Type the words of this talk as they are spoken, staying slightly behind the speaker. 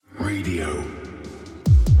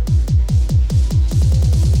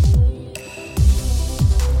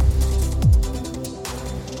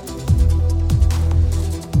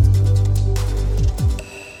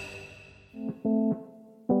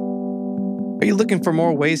Are you looking for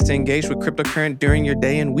more ways to engage with cryptocurrency during your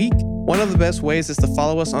day and week? One of the best ways is to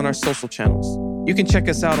follow us on our social channels. You can check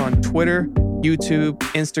us out on Twitter, YouTube,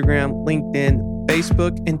 Instagram, LinkedIn,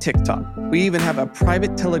 Facebook, and TikTok. We even have a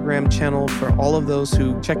private Telegram channel for all of those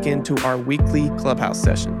who check into our weekly Clubhouse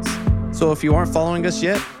sessions. So if you aren't following us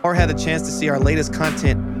yet or had a chance to see our latest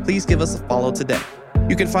content, please give us a follow today.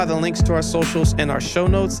 You can find the links to our socials in our show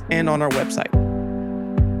notes and on our website.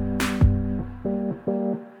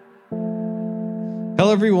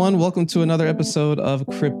 Hello, everyone. Welcome to another episode of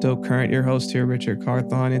Cryptocurrent. Your host here, Richard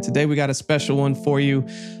Carthon. And today we got a special one for you.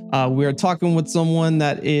 We are talking with someone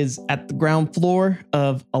that is at the ground floor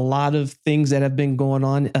of a lot of things that have been going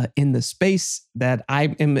on in the space, that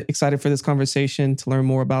I am excited for this conversation to learn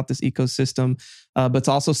more about this ecosystem, but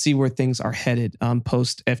to also see where things are headed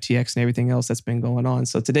post FTX and everything else that's been going on.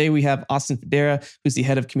 So today we have Austin Federa, who's the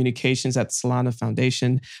head of communications at the Solana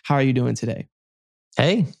Foundation. How are you doing today?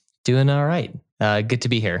 Hey, doing all right. Good to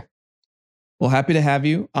be here. Well, happy to have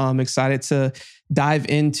you. I'm excited to dive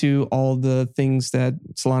into all the things that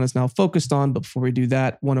Solana is now focused on. But before we do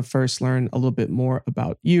that, I want to first learn a little bit more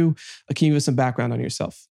about you. Can you give us some background on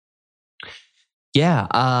yourself? Yeah,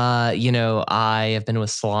 I have been with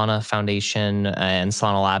Solana Foundation and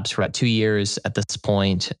Solana Labs for about 2 years at this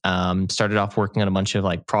point. Started off working on a bunch of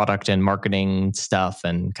like product and marketing stuff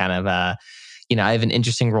and kind of I have an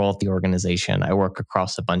interesting role at the organization. I work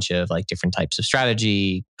across a bunch of like different types of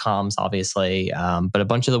strategy, comms, obviously, but a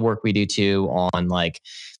bunch of the work we do too on like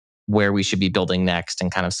where we should be building next and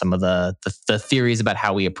kind of some of the theories about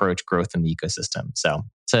how we approach growth in the ecosystem. So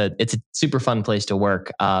it's a super fun place to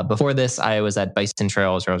work. Before this, I was at Bison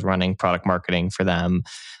Trails where I was running product marketing for them.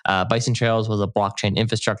 Bison Trails was a blockchain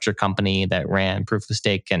infrastructure company that ran proof of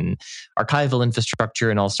stake and archival infrastructure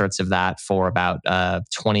and all sorts of that for about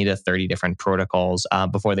 20 to 30 different protocols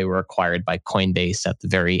before they were acquired by Coinbase at the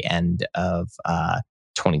very end of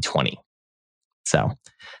 2020. So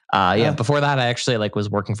before that, I actually was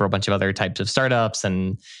working for a bunch of other types of startups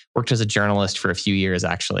and worked as a journalist for a few years,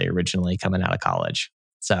 actually, originally coming out of college.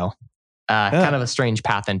 So kind of a strange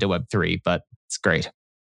path into Web3, but it's great.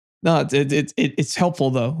 No, it's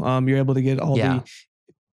helpful though. You're able to get all the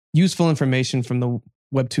useful information from the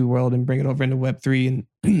Web 2 world and bring it over into Web 3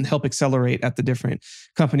 and help accelerate at the different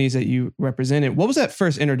companies that you represented. What was that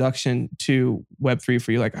first introduction to Web 3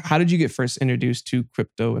 for you? Like, how did you get first introduced to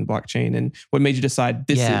crypto and blockchain, and what made you decide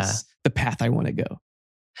this is the path I want to go?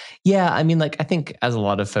 Yeah, I mean, I think as a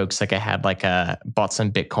lot of folks, I had a bought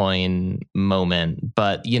some Bitcoin moment,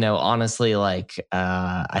 but honestly, I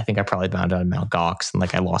think I probably bound out of Mt. Gox and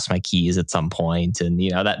I lost my keys at some point, and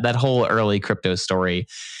that whole early crypto story,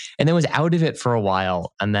 and then was out of it for a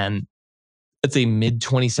while, and then let's say mid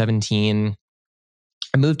 2017.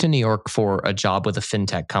 I moved to New York for a job with a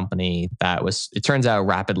fintech company that was, it turns out,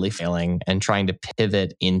 rapidly failing and trying to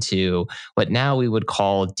pivot into what now we would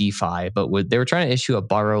call DeFi, but they were trying to issue a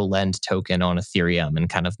borrow lend token on Ethereum in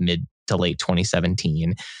kind of mid to late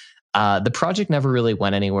 2017. The project never really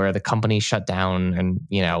went anywhere. The company shut down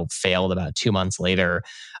and, failed about 2 months later.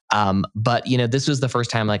 But this was the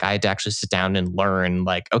first time I had to actually sit down and learn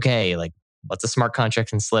what's a smart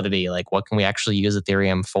contract and Solidity? What can we actually use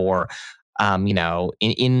Ethereum for?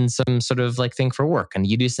 In some sort of thing for work, and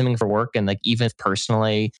you do something for work, and even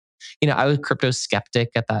personally, I was crypto skeptic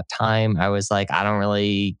at that time. I was I don't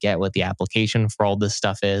really get what the application for all this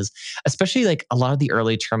stuff is, especially a lot of the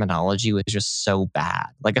early terminology was just so bad,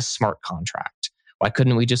 like a smart contract. Why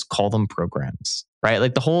couldn't we just call them programs, right?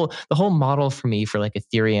 The whole model for me for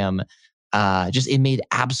Ethereum, it made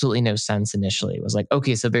absolutely no sense initially. It was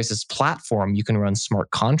okay, so there's this platform you can run smart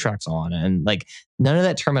contracts on, and none of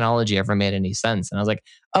that terminology ever made any sense. And I was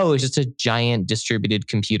oh, it's just a giant distributed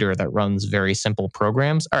computer that runs very simple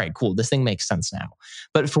programs. All right, cool. This thing makes sense now.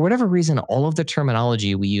 But for whatever reason, all of the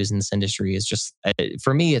terminology we use in this industry is just,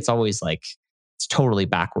 for me, it's always it's totally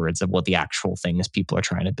backwards of what the actual things people are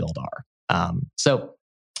trying to build are. So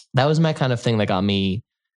that was my kind of thing that got me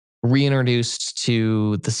reintroduced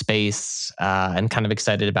to the space and kind of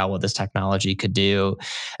excited about what this technology could do.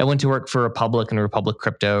 I went to work for Republic and Republic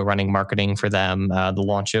Crypto, running marketing for them, the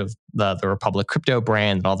launch of the Republic Crypto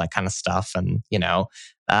brand and all that kind of stuff. And,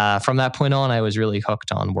 from that point on, I was really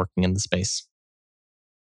hooked on working in the space.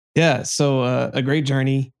 Yeah, so a great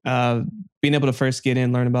journey. Being able to first get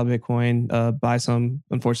in, learn about Bitcoin, buy some,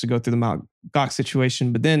 unfortunately go through the Mt. Gox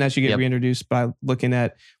situation. But then as you get reintroduced by looking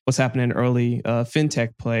at what's happening in early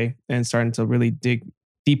fintech play and starting to really dig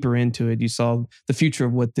deeper into it, you saw the future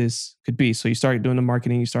of what this could be. So you started doing the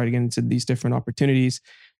marketing, you started getting into these different opportunities.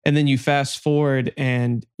 And then you fast forward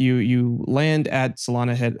and you land at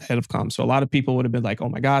Solana head of comms. So a lot of people would have been like, "Oh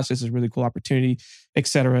my gosh, this is a really cool opportunity, et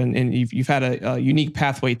cetera." And you've had a unique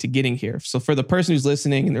pathway to getting here. So for the person who's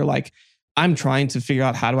listening and they're like, "I'm trying to figure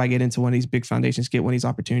out how do I get into one of these big foundations, get one of these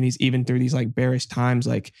opportunities, even through these like bearish times,"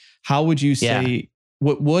 like how would you Yeah. say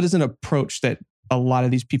what is an approach that a lot of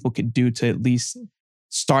these people could do to at least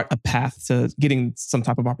start a path to getting some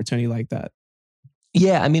type of opportunity like that?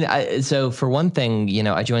 Yeah, I mean, so for one thing,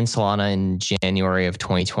 I joined Solana in January of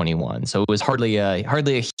 2021, so it was hardly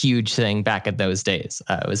a huge thing back at those days.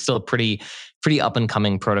 It was still a pretty up and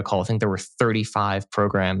coming protocol. I think there were 35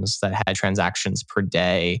 programs that had transactions per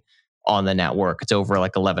day on the network. It's over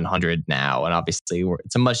like 1,100 now, and obviously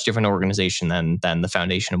it's a much different organization than the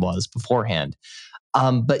foundation was beforehand.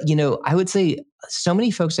 But I would say so many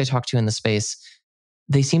folks I talk to in the space,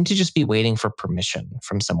 they seem to just be waiting for permission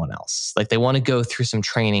from someone else. Like they want to go through some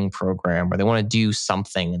training program or they want to do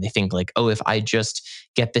something and they think like, oh, if I just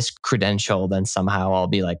get this credential, then somehow I'll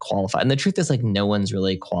be like qualified. And the truth is like no one's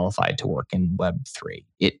really qualified to work in Web3.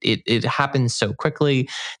 It happens so quickly.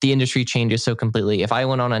 The industry changes so completely. If I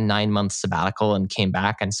went on a 9-month sabbatical and came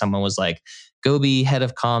back and someone was like, go be head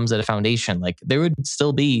of comms at a foundation, like there would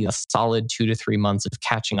still be a solid 2 to 3 months of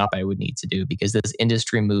catching up I would need to do because this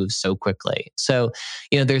industry moves so quickly. So,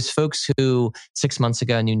 there's folks who 6 months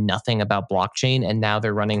ago knew nothing about blockchain and now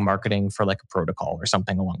they're running marketing for like a protocol or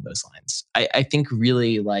something along those lines. I think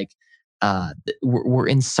really like we're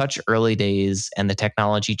in such early days and the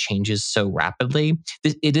technology changes so rapidly.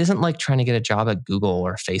 It isn't like trying to get a job at Google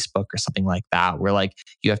or Facebook or something like that, where like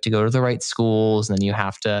you have to go to the right schools and then you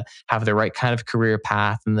have to have the right kind of career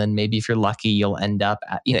path. And then maybe if you're lucky, you'll end up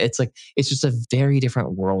at, it's like, it's just a very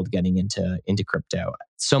different world getting into crypto.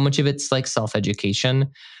 So much of it's like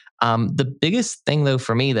self-education. The biggest thing though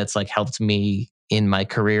for me that's like helped me in my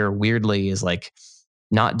career weirdly is like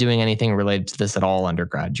not doing anything related to this at all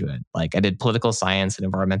undergraduate. Like I did political science and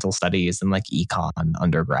environmental studies and like econ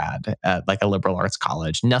undergrad at like a liberal arts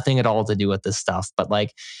college. Nothing at all to do with this stuff. But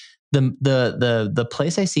like the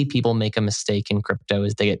place I see people make a mistake in crypto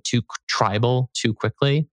is they get too tribal too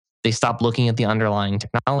quickly. They stop looking at the underlying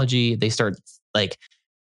technology. They start like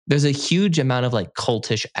there's a huge amount of like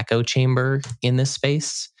cultish echo chamber in this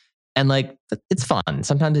space. And like it's fun.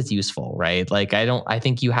 Sometimes it's useful, right? Like I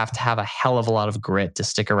think you have to have a hell of a lot of grit to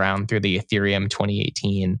stick around through the Ethereum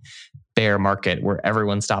 2018 bear market where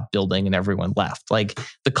everyone stopped building and everyone left. Like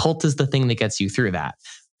the cult is the thing that gets you through that.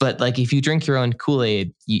 But like if you drink your own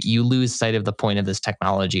Kool-Aid, you lose sight of the point of this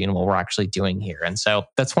technology and what we're actually doing here. And so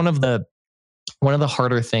that's one of the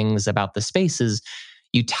harder things about the space is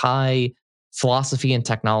you tie philosophy and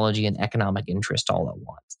technology and economic interest all at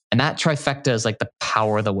once. And that trifecta is like the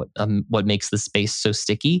power that what makes the space so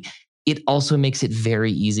sticky. It also makes it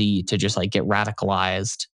very easy to just like get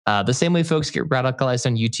radicalized. The same way folks get radicalized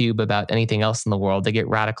on YouTube about anything else in the world, they get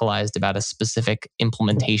radicalized about a specific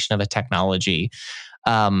implementation of a technology.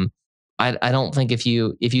 I don't think if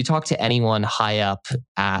you talk to anyone high up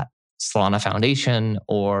at Solana Foundation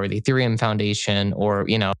or the Ethereum Foundation or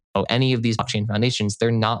any of these blockchain foundations, they're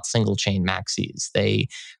not single chain maxis. They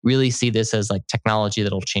really see this as like technology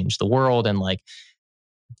that'll change the world and like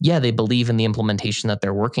yeah, they believe in the implementation that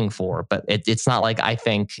they're working for, but it's not like I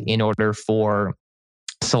think in order for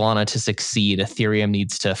Solana to succeed, Ethereum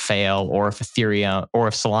needs to fail, or if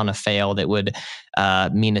Solana failed, it would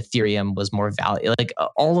mean Ethereum was more valuable. Like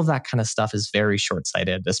all of that kind of stuff is very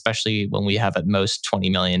short-sighted, especially when we have at most 20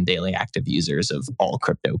 million daily active users of all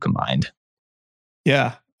crypto combined.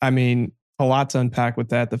 Yeah, I mean, a lot to unpack with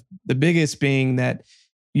that. The biggest being that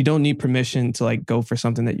you don't need permission to like go for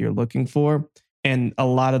something that you're looking for, and a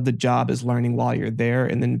lot of the job is learning while you're there,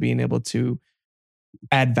 and then being able to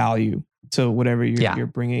add value to whatever you're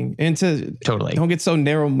bringing, and to totally don't get so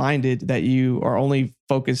narrow-minded that you are only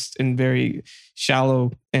focused and very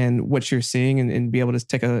shallow in what you're seeing, and be able to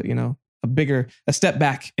take a step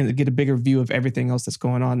back and get a bigger view of everything else that's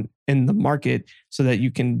going on in the market, so that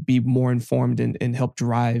you can be more informed and help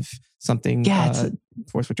drive something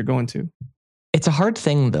towards what you're going to. It's a hard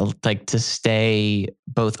thing though, like to stay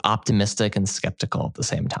both optimistic and skeptical at the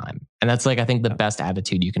same time, and that's like I think the best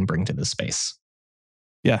attitude you can bring to this space.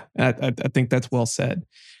 Yeah, I think that's well said.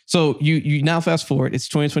 So you now fast forward, it's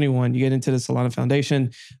 2021, you get into the Solana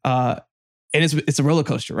Foundation, and it's a roller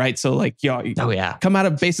coaster, right? So like, come out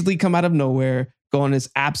of nowhere, go on this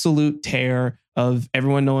absolute tear, of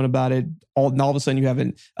everyone knowing about it. All of a sudden, you have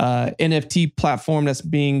an NFT platform that's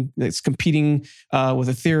competing with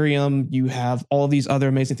Ethereum. You have all these other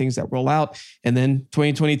amazing things that roll out, and then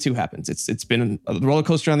 2022 happens. It's been a roller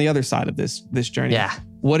coaster on the other side of this journey. Yeah.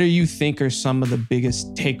 What do you think are some of the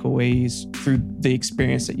biggest takeaways through the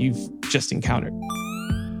experience that you've just encountered?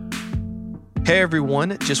 Hey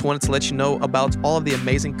everyone, just wanted to let you know about all of the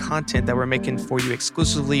amazing content that we're making for you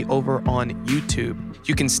exclusively over on YouTube.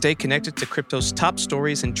 You can stay connected to crypto's top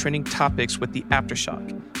stories and trending topics with the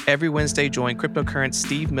Aftershock. Every Wednesday, join Cryptocurrent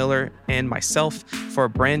Steve Miller and myself for a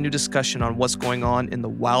brand new discussion on what's going on in the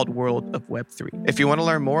wild world of Web3. If you want to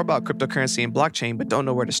learn more about cryptocurrency and blockchain but don't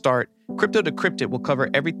know where to start, Crypto Decrypted will cover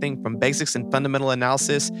everything from basics and fundamental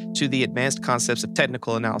analysis to the advanced concepts of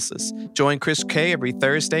technical analysis. Join Chris K every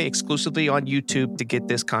Thursday exclusively on YouTube to get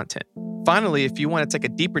this content. Finally, if you want to take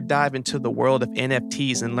a deeper dive into the world of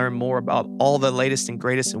NFTs and learn more about all the latest and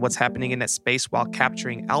greatest and what's happening in that space while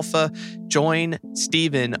capturing alpha, join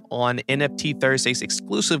Steven on NFT Thursdays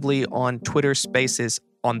exclusively on Twitter Spaces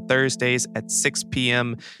on Thursdays at 6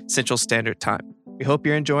 p.m. Central Standard Time. We hope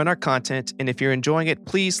you're enjoying our content, and if you're enjoying it,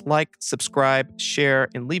 please like, subscribe, share,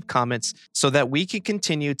 and leave comments so that we can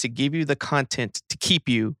continue to give you the content to keep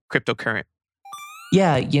you cryptocurrent.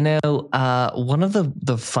 Yeah, one of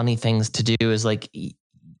the funny things to do is like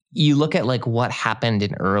you look at like what happened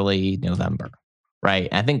in early November, right?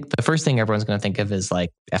 I think the first thing everyone's going to think of is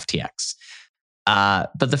like FTX.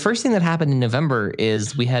 But the first thing that happened in November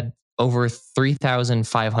is we had over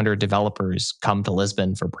 3,500 developers come to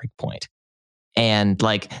Lisbon for Breakpoint. And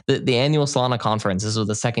like the annual Solana conference, this was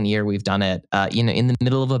the second year we've done it, in the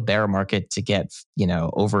middle of a bear market to get,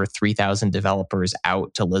 over 3,000 developers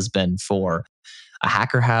out to Lisbon for a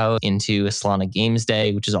hacker house, into a Solana Games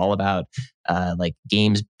Day, which is all about like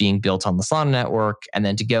games being built on the Solana network, and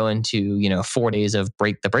then to go into 4 days of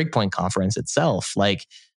the Breakpoint conference itself. Like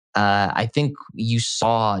I think you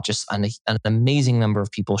saw just an amazing number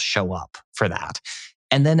of people show up for that,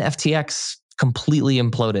 and then FTX completely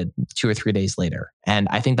imploded 2 or 3 days later. And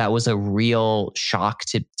I think that was a real shock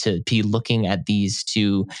to be looking at these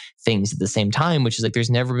two things at the same time, which is like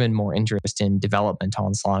there's never been more interest in development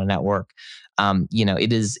on Solana network.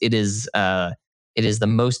 It is the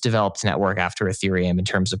most developed network after Ethereum in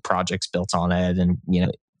terms of projects built on it, and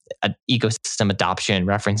ecosystem adoption,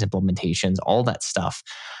 reference implementations, all that stuff.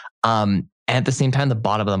 And at the same time, the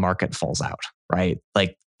bottom of the market falls out, right?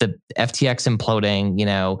 Like the FTX imploding,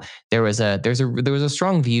 there's a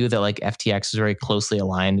strong view that like FTX is very closely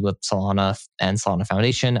aligned with Solana and Solana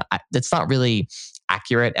Foundation. That's not really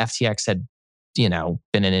accurate. FTX had, been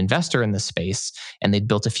an investor in the space, and they'd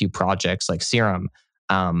built a few projects like Serum.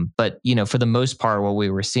 But for the most part, what we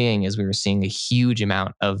were seeing a huge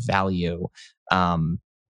amount of value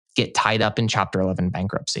get tied up in Chapter 11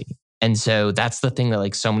 bankruptcy. And so that's the thing that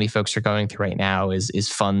like so many folks are going through right now is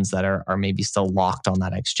funds that are maybe still locked on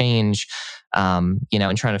that exchange, and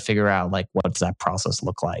trying to figure out like what does that process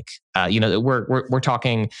look like. We're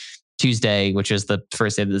talking Tuesday, which is the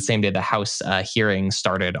first day, the same day the House hearing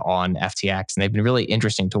started on FTX, and they've been really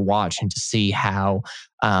interesting to watch and to see how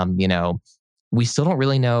we still don't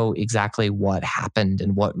really know exactly what happened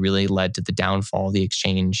and what really led to the downfall of the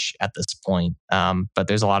exchange at this point. But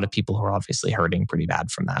there's a lot of people who are obviously hurting pretty bad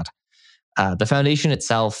from that. The foundation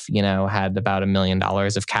itself, had about $1 million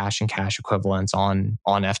of cash and cash equivalents on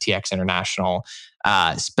FTX International.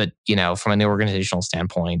 But, from an organizational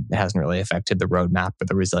standpoint, it hasn't really affected the roadmap or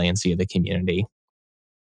the resiliency of the community.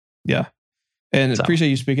 Yeah. And appreciate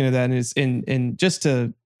you speaking to that. And just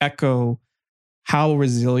to echo how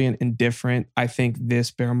resilient and different I think this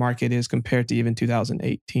bear market is compared to even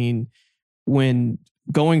 2018, when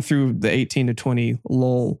going through the 18 to 20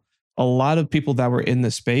 lull, a lot of people that were in the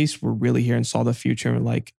space were really here and saw the future. And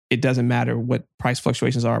like, it doesn't matter what price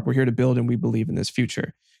fluctuations are. We're here to build and we believe in this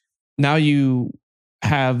future. Now you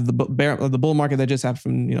have the bull market that just happened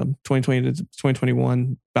from 2020 to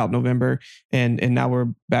 2021, about November. And now we're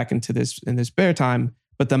back into this bear time.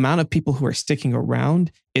 But the amount of people who are sticking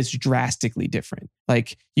around is drastically different.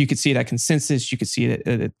 Like you could see it at Consensus, you could see it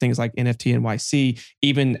at things like NFT NYC,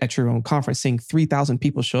 even at your own conference, seeing 3,000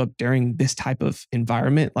 people show up during this type of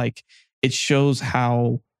environment. Like it shows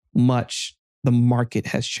how much the market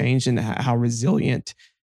has changed and how resilient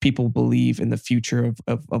people believe in the future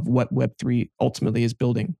of what Web3 ultimately is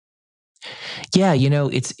building. Yeah,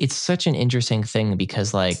 it's such an interesting thing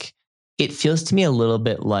because like, it feels to me a little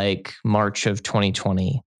bit like March of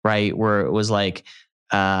 2020, right? Where it was like,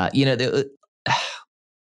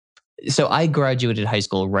 So I graduated high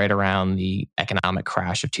school right around the economic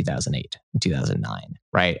crash of 2008 and 2009,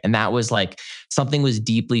 right? And that was like something was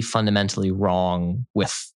deeply fundamentally wrong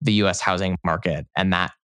with the US housing market. And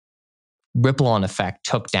that ripple on effect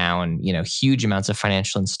took down, huge amounts of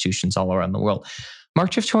financial institutions all around the world.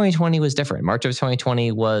 March of 2020 was different. March of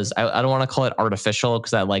 2020 was, I don't want to call it artificial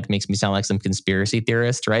because that like makes me sound like some conspiracy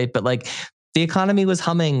theorist, right? But like the economy was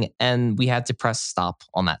humming and we had to press stop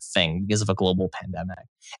on that thing because of a global pandemic.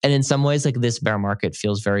 And in some ways, like this bear market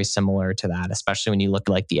feels very similar to that, especially when you look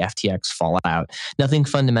at like the FTX fallout. Nothing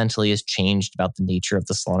fundamentally has changed about the nature of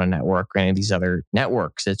the Solana network or any of these other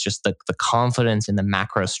networks. It's just the confidence in the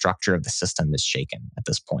macro structure of the system is shaken at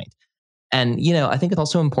this point. And, I think it's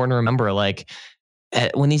also important to remember, like,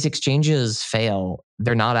 when these exchanges fail,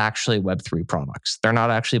 they're not actually Web3 products. They're not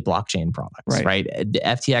actually blockchain products, right? The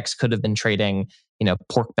FTX could have been trading,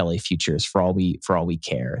 pork belly futures for all we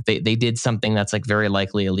care. They did something that's like very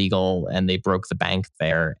likely illegal, and they broke the bank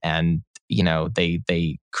there, and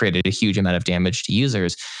they created a huge amount of damage to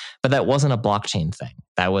users. But that wasn't a blockchain thing.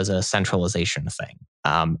 That was a centralization thing.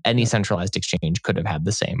 Any centralized exchange could have had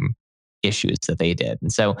the same issues that they did.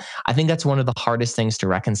 And so I think that's one of the hardest things to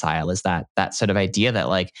reconcile is that sort of idea that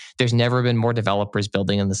like there's never been more developers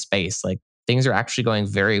building in the space. Like things are actually going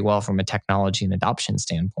very well from a technology and adoption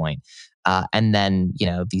standpoint. And then,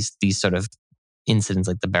 these sort of incidents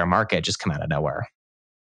like the bear market just come out of nowhere.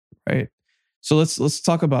 Right. So let's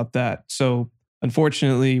talk about that. So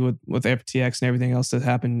unfortunately with FTX and everything else that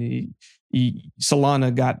happened,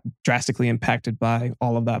 Solana got drastically impacted by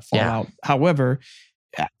all of that fallout. Yeah. However,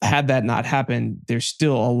 had that not happened, there's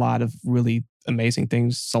still a lot of really amazing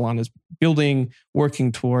things Solana's building,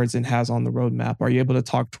 working towards, and has on the roadmap. Are you able to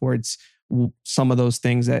talk towards some of those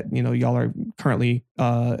things that y'all are currently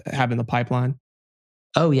have in the pipeline?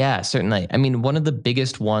 Oh yeah, certainly. I mean, one of the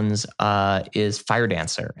biggest ones is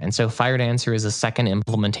Firedancer. And so Firedancer is a second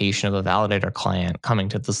implementation of a validator client coming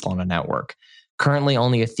to the Solana network. Currently,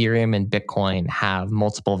 only Ethereum and Bitcoin have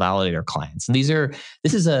multiple validator clients. And this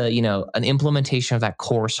is an implementation of that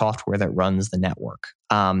core software that runs the network.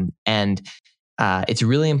 It's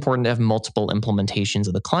really important to have multiple implementations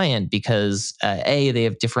of the client because they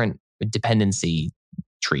have different dependency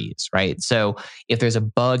trees, right? So if there's a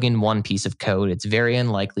bug in one piece of code, it's very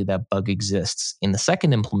unlikely that bug exists in the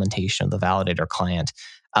second implementation of the validator client.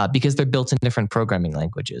 Because they're built in different programming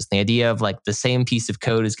languages. The idea of like the same piece of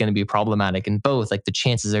code is going to be problematic in both, like the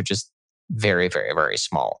chances are just very, very, very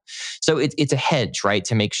small. So it's a hedge, right?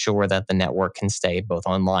 To make sure that the network can stay both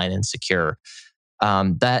online and secure.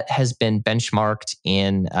 That has been benchmarked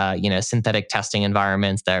in synthetic testing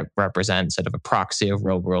environments that represent sort of a proxy of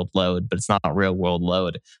real world load, but it's not real world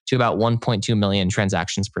load, to about 1.2 million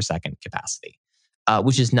transactions per second capacity,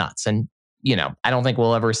 which is nuts. And I don't think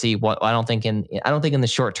we'll ever see I don't think in the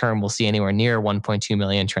short term we'll see anywhere near 1.2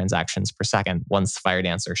 million transactions per second once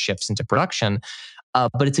Firedancer shifts into production.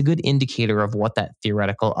 But it's a good indicator of what that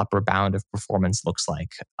theoretical upper bound of performance looks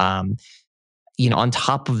like. On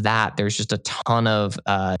top of that, there's just a ton of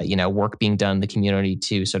work being done in the community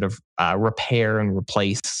to sort of repair and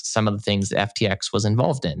replace some of the things that FTX was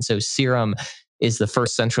involved in. So Serum is the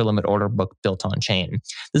first central limit order book built on chain.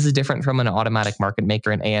 This is different from an automatic market maker,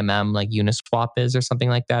 an AMM like Uniswap is or something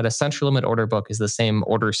like that. A central limit order book is the same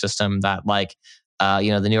order system that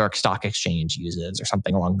the New York Stock Exchange uses or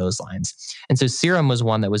something along those lines. And so Serum was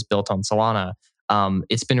one that was built on Solana.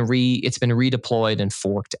 It's been redeployed and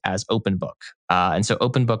forked as OpenBook. And so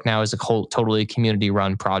OpenBook now is a totally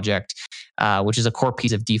community-run project, which is a core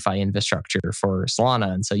piece of DeFi infrastructure for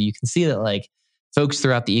Solana. And so you can see that like folks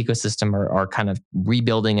throughout the ecosystem are kind of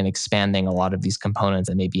rebuilding and expanding a lot of these components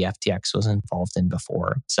that maybe FTX was involved in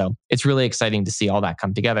before. So it's really exciting to see all that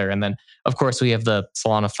come together. And then, of course, we have the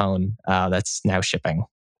Solana phone that's now shipping.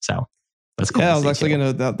 So that's cool. Yeah, I was actually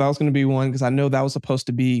that was going to be one because I know that was supposed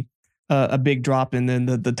to be a big drop, and then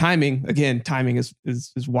the timing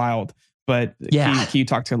is wild. But can you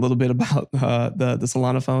talk to a little bit about the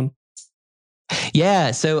Solana phone?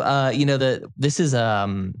 Yeah, so this is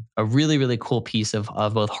a really, really cool piece of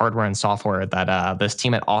both hardware and software that this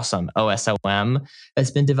team at Awesome, OSOM,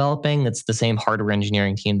 has been developing. It's the same hardware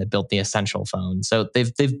engineering team that built the Essential phone. So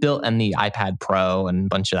they've built and the iPad Pro and a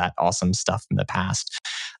bunch of that awesome stuff in the past.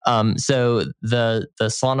 So the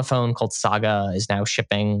Solana phone called Saga is now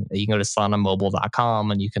shipping. You can go to solanamobile.com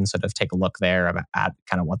and you can sort of take a look there at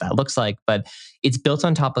kind of what that looks like. But it's built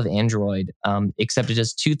on top of Android, except it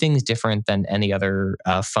does two things different than any other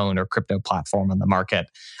phone or crypto platform on the market.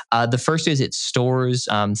 The first is it stores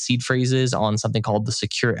seed phrases on something called the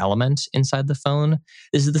secure element inside the phone.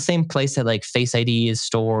 This is the same place that like Face ID is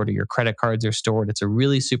stored or your credit cards are stored. It's a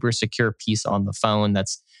really super secure piece on the phone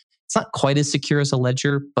it's It's not quite as secure as a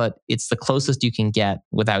ledger, but it's the closest you can get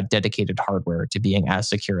without dedicated hardware to being as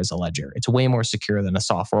secure as a ledger. It's way more secure than a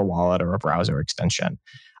software wallet or a browser extension.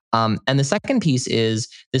 And the second piece is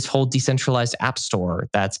this whole decentralized app store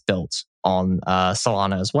that's built on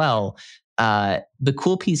Solana as well. The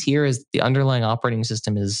cool piece here is the underlying operating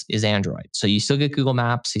system is Android. So you still get Google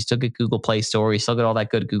Maps, you still get Google Play Store, you still get all that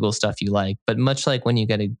good Google stuff you like. But much like when you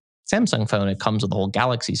get a Samsung phone, it comes with a whole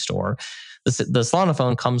Galaxy store. The Solana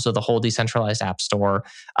phone comes with a whole decentralized app store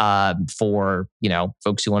for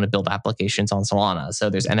folks who want to build applications on Solana. So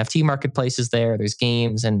there's NFT marketplaces there, there's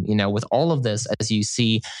games, and with all of this, as you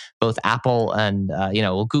see, both Apple and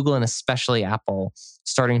Google and especially Apple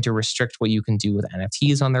starting to restrict what you can do with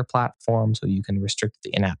NFTs on their platform, so you can restrict the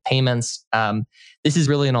in-app payments. This is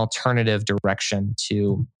really an alternative direction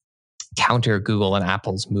to counter Google and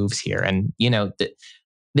Apple's moves here, and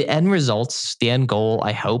the end results, the end goal,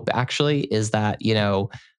 I hope actually, is that the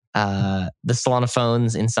Solana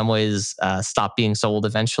phones in some ways stop being sold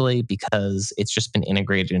eventually because it's just been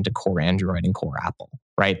integrated into core Android and core Apple,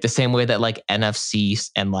 right? The same way that like NFC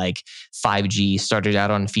and like 5G started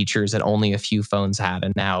out on features that only a few phones had,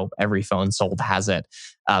 and now every phone sold has it.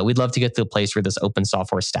 We'd love to get to a place where this open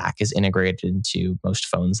software stack is integrated into most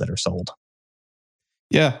phones that are sold.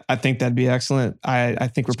 Yeah, I think that'd be excellent. I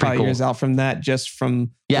think we're probably years out from that, just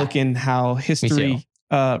from looking how history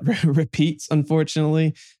repeats,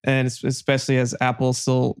 unfortunately, and especially as Apple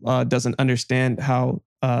still doesn't understand how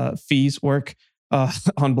fees work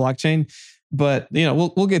on blockchain. But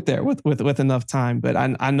we'll get there with enough time. But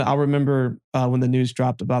I remember when the news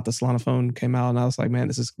dropped about the Solana phone came out, and I was like, man,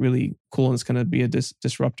 this is really cool, and it's going to be a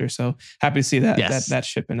disruptor. So happy to see that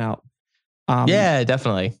shipping out. Yeah,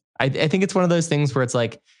 definitely. I think it's one of those things where it's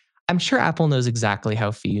like, I'm sure Apple knows exactly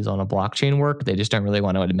how fees on a blockchain work. They just don't really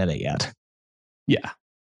want to admit it yet. Yeah,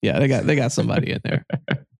 they got somebody in there.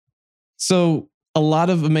 So a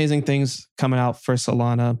lot of amazing things coming out for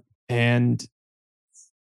Solana, and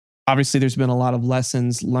obviously there's been a lot of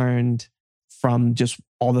lessons learned from just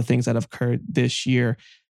all the things that have occurred this year.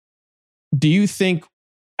 Do you think,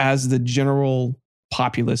 as the general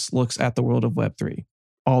populace looks at the world of Web3,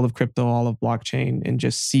 all of crypto, all of blockchain, and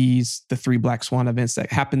just sees the 3 black swan events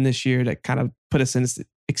that happened this year that kind of put us in this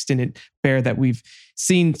extended bear that we've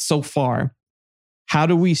seen so far, how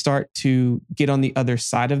do we start to get on the other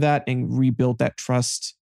side of that and rebuild that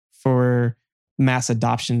trust for mass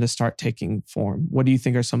adoption to start taking form? What do you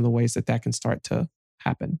think are some of the ways that can start to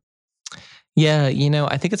happen? Yeah,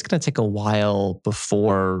 I think it's going to take a while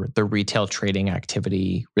before the retail trading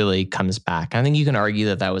activity really comes back. I think you can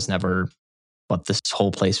argue that was never what this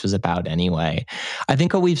whole place was about anyway. I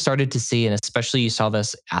think what we've started to see, and especially you saw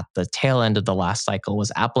this at the tail end of the last cycle, was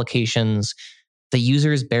applications the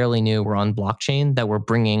users barely knew were on blockchain that were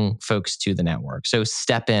bringing folks to the network. So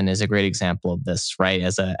StepN is a great example of this, right?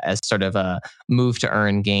 As sort of a move to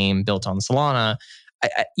earn game built on Solana.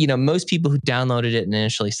 Most people who downloaded it and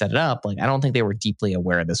initially set it up, I don't think they were deeply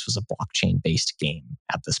aware this was a blockchain-based game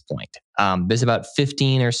at this point. There's about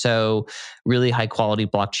 15 or so really high-quality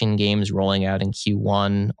blockchain games rolling out in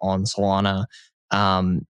Q1 on Solana.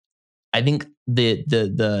 I think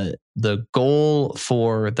the goal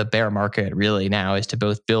for the bear market really now is to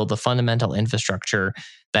both build the fundamental infrastructure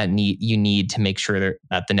that you need to make sure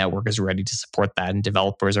that the network is ready to support that and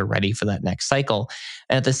developers are ready for that next cycle.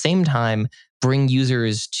 And at the same time, bring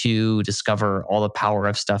users to discover all the power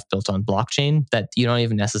of stuff built on blockchain that you don't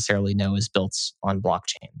even necessarily know is built on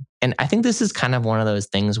blockchain. And I think this is kind of one of those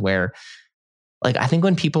things where, I think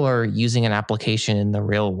when people are using an application in the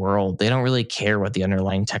real world, they don't really care what the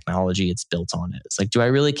underlying technology it's built on is. Do I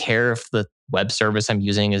really care if the web service I'm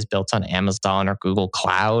using is built on Amazon or Google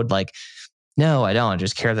Cloud? No, I don't. I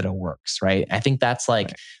just care that it works, right? I think that's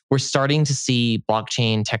we're starting to see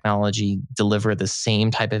blockchain technology deliver the same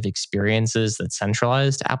type of experiences that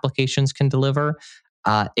centralized applications can deliver,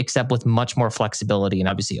 except with much more flexibility and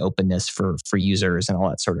obviously openness for users and all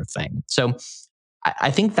that sort of thing. So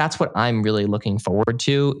I think that's what I'm really looking forward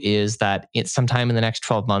to, is that sometime in the next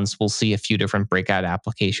 12 months, we'll see a few different breakout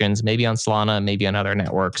applications, maybe on Solana, maybe on other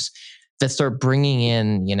networks, that start bringing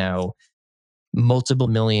in, multiple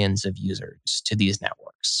millions of users to these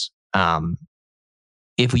networks.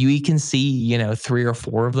 If we can see, 3 or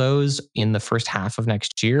 4 of those in the first half of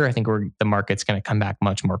next year, I think the market's going to come back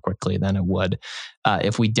much more quickly than it would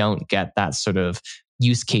if we don't get that sort of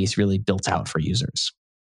use case really built out for users.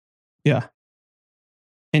 Yeah.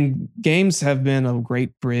 And games have been a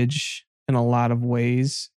great bridge in a lot of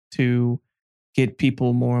ways to get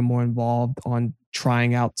people more and more involved on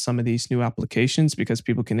trying out some of these new applications, because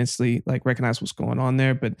people can instantly recognize what's going on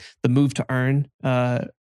there. But the move to earn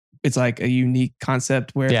it's like a unique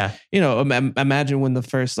concept where, Yeah. imagine when the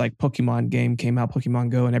first like Pokemon game came out,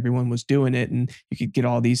 Pokemon Go, and everyone was doing it and you could get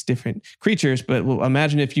all these different creatures. But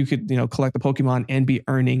imagine if you could, collect the Pokemon and be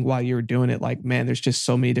earning while you were doing it. Like, man, there's just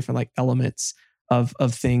so many different like elements of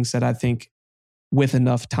things that I think with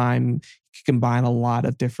enough time, you can combine a lot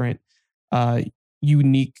of different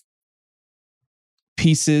unique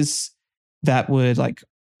pieces that would like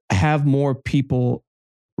have more people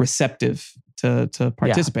receptive to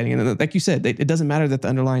participating. And like you said, it doesn't matter that the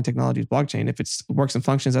underlying technology is blockchain. If it works and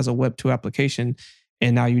functions as a Web2 application,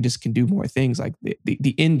 and now you just can do more things, like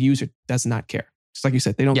the end user does not care. Just like you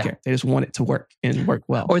said, they don't care. They just want it to work and work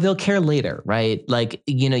well. Or they'll care later, right? Like,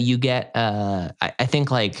 you get, I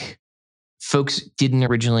think like folks didn't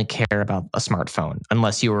originally care about a smartphone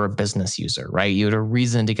unless you were a business user, right? You had a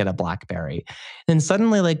reason to get a BlackBerry. And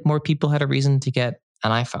suddenly like more people had a reason to get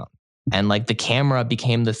an iPhone. And like the camera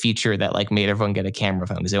became the feature that like made everyone get a camera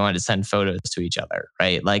phone because they wanted to send photos to each other,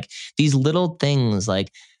 right? Like these little things,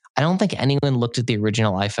 like I don't think anyone looked at the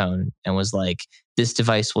original iPhone and was like, this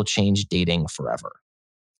device will change dating forever.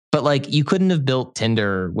 But like you couldn't have built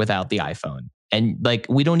Tinder without the iPhone. And like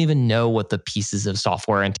we don't even know what the pieces of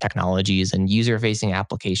software and technologies and user-facing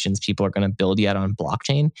applications people are going to build yet on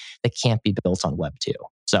blockchain that can't be built on Web 2.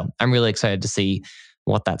 So I'm really excited to see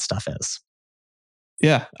what that stuff is.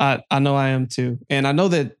 Yeah, I know I am too. And I know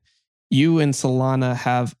that you and Solana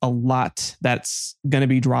have a lot that's going to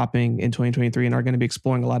be dropping in 2023 and are going to be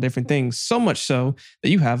exploring a lot of different things. So much so that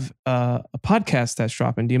you have a podcast that's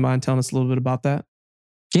dropping. Do you mind telling us a little bit about that?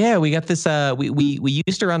 Yeah, we got this. We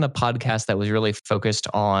used to run a podcast that was really focused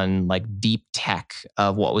on like deep tech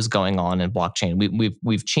of what was going on in blockchain.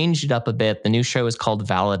 We've changed it up a bit. The new show is called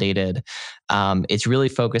Validated. It's really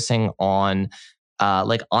focusing on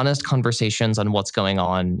like honest conversations on what's going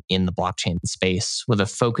on in the blockchain space, with a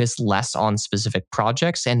focus less on specific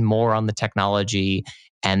projects and more on the technology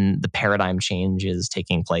and the paradigm changes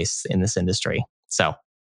taking place in this industry. So,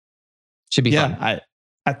 should be fun.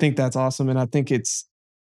 I think that's awesome, and I think it's,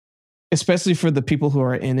 especially for the people who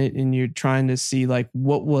are in it and you're trying to see like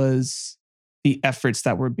what was the efforts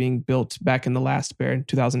that were being built back in the last bear in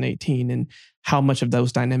 2018 and how much of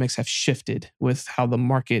those dynamics have shifted with how the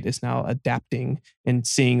market is now adapting and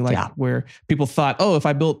seeing like where people thought, oh, if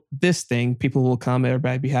I built this thing, people will come,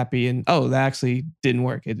 everybody be happy. And oh, that actually didn't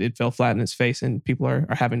work. It fell flat in its face and people are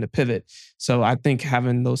having to pivot. So I think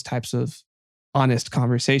having those types of honest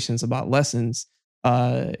conversations about lessons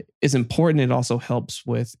is important. It also helps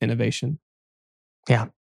with innovation. Yeah, I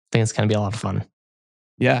think it's going to be a lot of fun.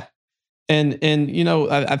 Yeah. And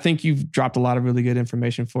I think you've dropped a lot of really good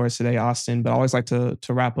information for us today, Austin, but I always like to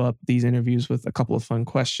wrap up these interviews with a couple of fun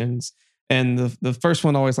questions. And the first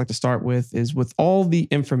one I always like to start with is, with all the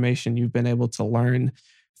information you've been able to learn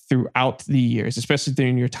throughout the years, especially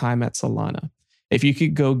during your time at Solana, if you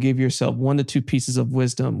could go give yourself 1 to 2 pieces of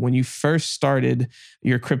wisdom when you first started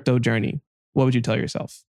your crypto journey, what would you tell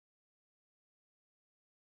yourself?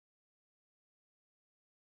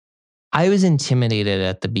 I was intimidated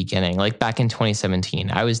at the beginning, like back in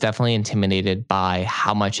 2017. I was definitely intimidated by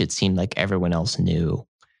how much it seemed like everyone else knew.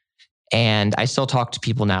 And I still talk to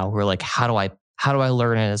people now who are like, how do I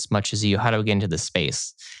learn it as much as you? How do I get into this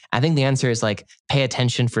space? I think the answer is like, pay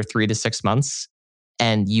attention for 3 to 6 months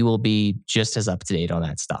and you will be just as up to date on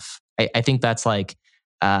that stuff. I think that's like,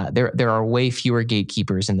 there are way fewer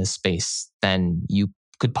gatekeepers in this space than you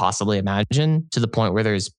could possibly imagine, to the point where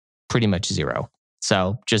there's pretty much zero.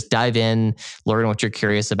 So just dive in, learn what you're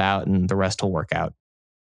curious about, and the rest will work out.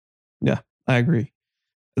 Yeah, I agree.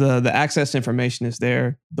 The access to information is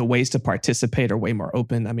there. The ways to participate are way more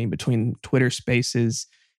open. I mean, between Twitter Spaces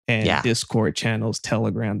and Discord channels,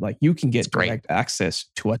 Telegram, like you can get direct access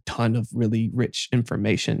to a ton of really rich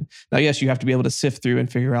information. Now, yes, you have to be able to sift through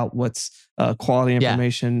and figure out what's quality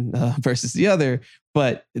information versus the other.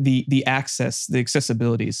 But the access, the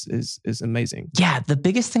accessibility is amazing. Yeah, the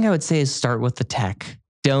biggest thing I would say is start with the tech.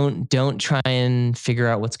 Don't try and figure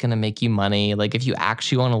out what's going to make you money. Like if you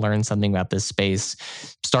actually want to learn something about this space,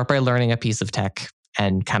 start by learning a piece of tech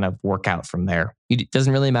and kind of work out from there. It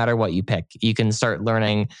doesn't really matter what you pick. You can start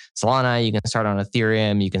learning Solana, you can start on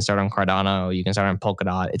Ethereum, you can start on Cardano, you can start on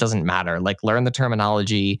Polkadot. It doesn't matter. Like learn the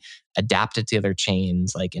terminology, adapt it to other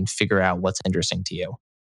chains, like, and figure out what's interesting to you.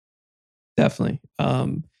 Definitely.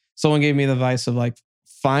 Someone gave me the advice of like,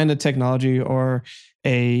 find a technology or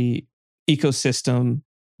a ecosystem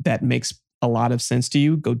that makes a lot of sense to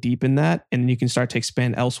you, go deep in that, and then you can start to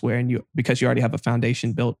expand elsewhere. And because you already have a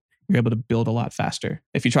foundation built, you're able to build a lot faster.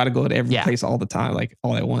 If you try to go to every place all the time, like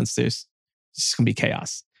all at once, there's just gonna be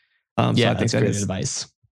chaos. So I think that's great advice.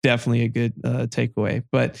 definitely a good takeaway.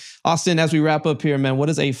 But Austin, as we wrap up here, man, what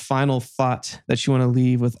is a final thought that you want to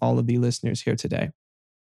leave with all of the listeners here today?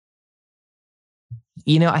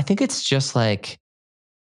 I think it's just like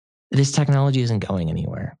this technology isn't going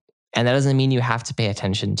anywhere. And that doesn't mean you have to pay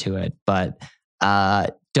attention to it, but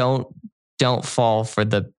don't fall for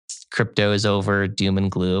the crypto is over, doom and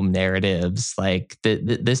gloom narratives. Like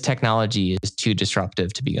this technology is too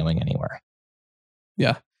disruptive to be going anywhere.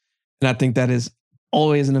 Yeah. And I think that is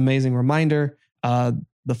always an amazing reminder. The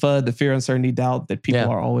FUD, the fear, uncertainty, doubt that people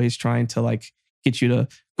are always trying to like get you to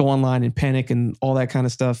go online and panic and all that kind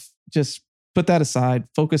of stuff. Just put that aside,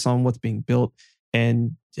 focus on what's being built.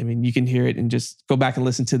 And I mean, you can hear it and just go back and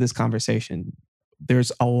listen to this conversation.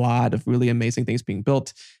 There's a lot of really amazing things being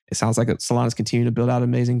built. It sounds like Solana's continuing to build out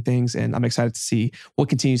amazing things, and I'm excited to see what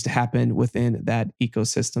continues to happen within that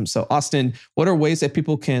ecosystem. So, Austin, what are ways that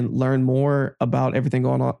people can learn more about everything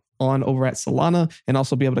going on over at Solana and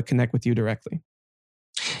also be able to connect with you directly?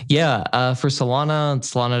 Yeah, for Solana,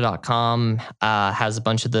 Solana.com has a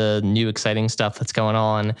bunch of the new exciting stuff that's going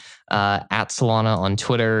on. At Solana on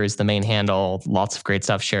Twitter is the main handle. Lots of great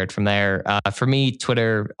stuff shared from there. For me,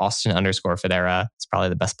 Twitter, Austin_Federa. It's probably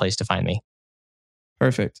the best place to find me.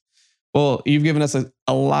 Perfect. Well, you've given us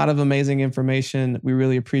a lot of amazing information. We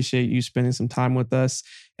really appreciate you spending some time with us.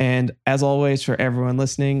 And as always, for everyone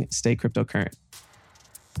listening, stay cryptocurrent.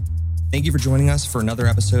 Thank you for joining us for another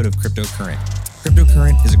episode of Cryptocurrent.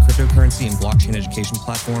 Cryptocurrent is a cryptocurrency and blockchain education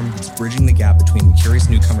platform that's bridging the gap between the curious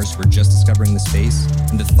newcomers who are just discovering the space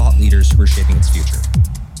and the thought leaders who are shaping its future.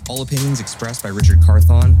 All opinions expressed by Richard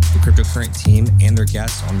Carthon, the Cryptocurrent team, and their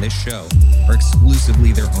guests on this show are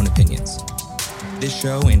exclusively their own opinions. This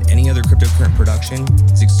show and any other Cryptocurrent production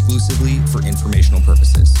is exclusively for informational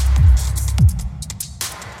purposes.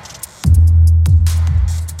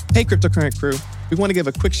 Hey, Cryptocurrent crew. We want to give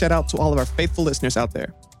a quick shout out to all of our faithful listeners out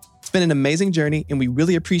there. It's been an amazing journey, and we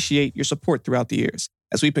really appreciate your support throughout the years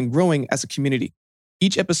as we've been growing as a community.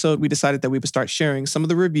 Each episode, we decided that we would start sharing some of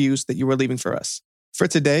the reviews that you were leaving for us. For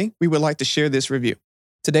today, we would like to share this review.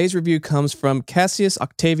 Today's review comes from Cassius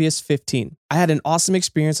Octavius 15. I had an awesome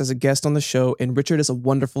experience as a guest on the show, and Richard is a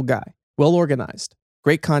wonderful guy. Well organized.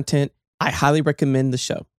 Great content. I highly recommend the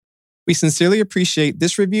show. We sincerely appreciate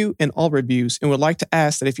this review and all reviews, and would like to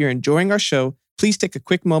ask that if you're enjoying our show, please take a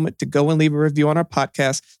quick moment to go and leave a review on our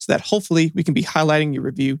podcast so that hopefully we can be highlighting your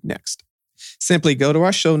review next. Simply go to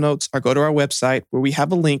our show notes or go to our website where we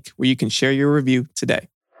have a link where you can share your review today.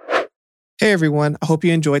 Hey everyone, I hope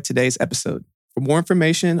you enjoyed today's episode. For more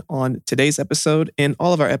information on today's episode and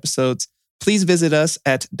all of our episodes, please visit us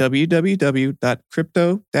at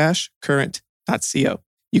www.crypto-current.co.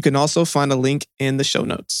 You can also find a link in the show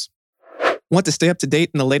notes. Want to stay up to date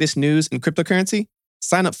in the latest news in cryptocurrency?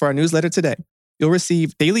 Sign up for our newsletter today. You'll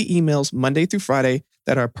receive daily emails Monday through Friday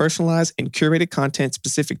that are personalized and curated content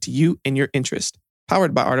specific to you and your interest,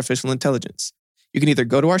 powered by artificial intelligence. You can either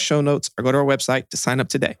go to our show notes or go to our website to sign up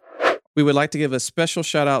today. We would like to give a special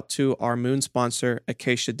shout out to our Moon sponsor,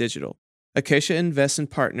 Acacia Digital. Acacia invests in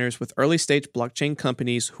partners with early-stage blockchain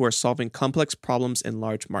companies who are solving complex problems in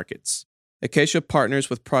large markets. Acacia partners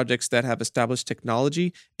with projects that have established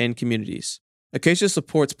technology and communities. Acacia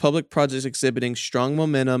supports public projects exhibiting strong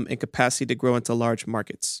momentum and capacity to grow into large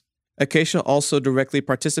markets. Acacia also directly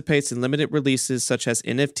participates in limited releases such as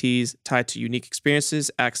NFTs tied to unique experiences,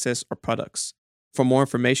 access, or products. For more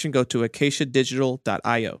information, go to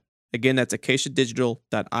acaciadigital.io. Again, that's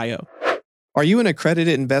acaciadigital.io. Are you an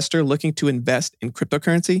accredited investor looking to invest in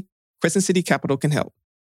cryptocurrency? Crescent City Capital can help.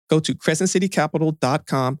 Go to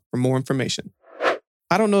crescentcitycapital.com for more information.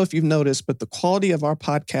 I don't know if you've noticed, but the quality of our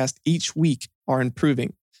podcast each week are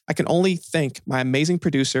improving. I can only thank my amazing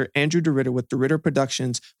producer, Andrew DeRitter with DeRitter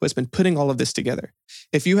Productions, who has been putting all of this together.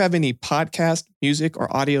 If you have any podcast, music,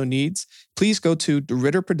 or audio needs, please go to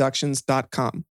DeRitterProductions.com.